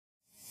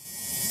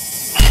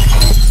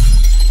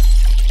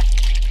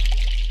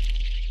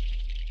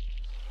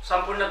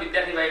सम्पूर्ण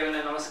विद्यार्थी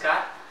भाइबहरुलाई नमस्कार।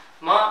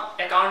 म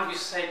एकाउन्ट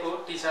विषयको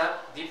टिचर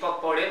दीपक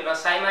पौडेल र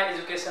साइमा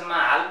एजुकेसनमा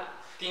हाल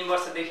 3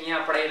 वर्षदेखि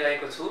यहाँ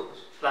पढाइरहेको छु।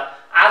 र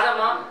आज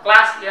म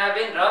क्लास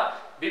 11 र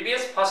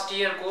बीबीएस फर्स्ट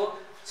इयरको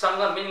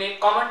सँग मिल्ने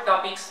common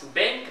topics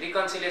bank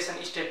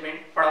reconciliation statement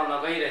पढाउन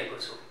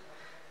गइरहेको छु।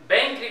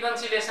 बैंक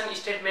रिकन्सिलिएसन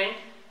स्टेटमेन्ट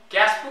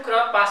क्याशबुक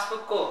र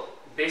पासबुकको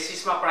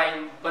बेसिसमा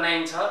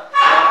बनाइन्छ।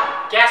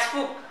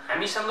 क्याशबुक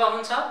हामीसँग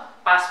हुन्छ,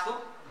 पासबुक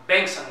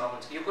बैंकसँग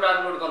हुन्छ। यो कुरा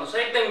नोट गर्नुस्,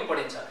 एकदम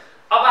इम्पोर्टेन्ट छ।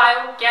 अब आयो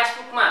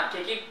क्याशबुकमा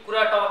के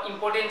कुरा त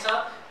इम्पोर्टेन्ट छ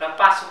र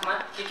पासबुकमा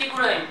के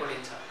कुरा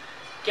इम्पोर्टेन्ट छ।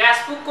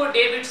 क्याशबुकको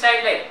डेबिट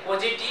साइडलाई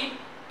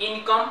पोजिटिभ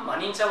इन्कम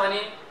भनिन्छ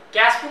भने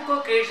क्याशबुकको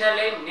क्रेडिट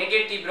साइडलाई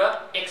नेगेटिभ र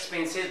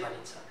एक्सपेन्सेस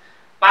भनिन्छ।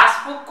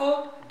 पासबुकको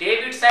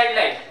डेबिट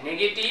साइडलाई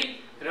नेगेटिभ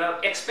र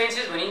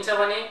एक्सपेन्सेस भनिन्छ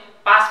भने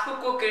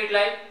पासबुकको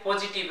क्रेडिटलाई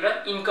पोजिटिभ र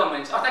इन्कम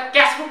भनिन्छ। अर्थात्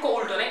क्याशबुकको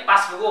उल्टो नै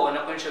पासबुक हो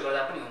भन्न कन्सिडर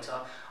गर्दा पनि हुन्छ।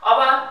 अब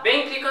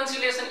बैंक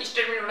रिकन्सिलिएसन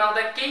स्टेटमेन्ट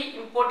बनाउँदा केही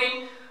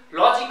इम्पोर्टेन्ट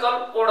लजिकल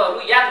कोडहरु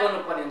याद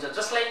गर्नुपर्ने हुन्छ,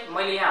 जसलाई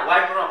मैले यहाँ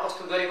व्हाइट बोर्डमा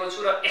प्रस्तुत गरेको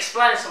छु र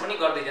एक्सप्लेनेसन पनि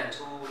गर्दै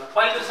जान्छु।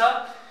 पहिलो छ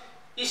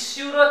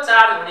इस्यु र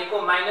चार्ज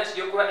भनेको माइनस।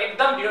 यो कुरा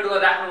एकदम डिनोट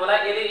गरेर राख्नु होला,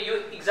 यसले यो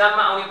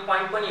एक्जाममा आउने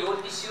पोइन्ट पनि हो।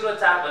 इस्यु र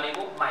चार्ज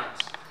भनेको माइनस।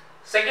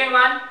 सेकेन्ड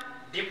वान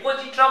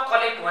डिपोजिट र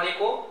कलेक्ट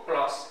भनेको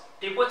प्लस।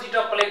 डिपोजिट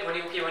र कलेक्ट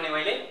भनेको के भने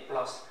मैले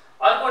प्लस।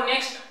 अर्को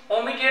नेक्स्ट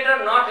ओमिटेड र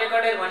नट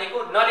रेकर्डेड भनेको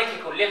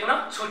नलेखेको, लेख्न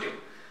छुट्यो।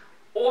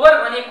 ओभर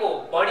भनेको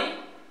बढी,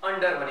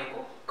 अन्डर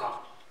भनेको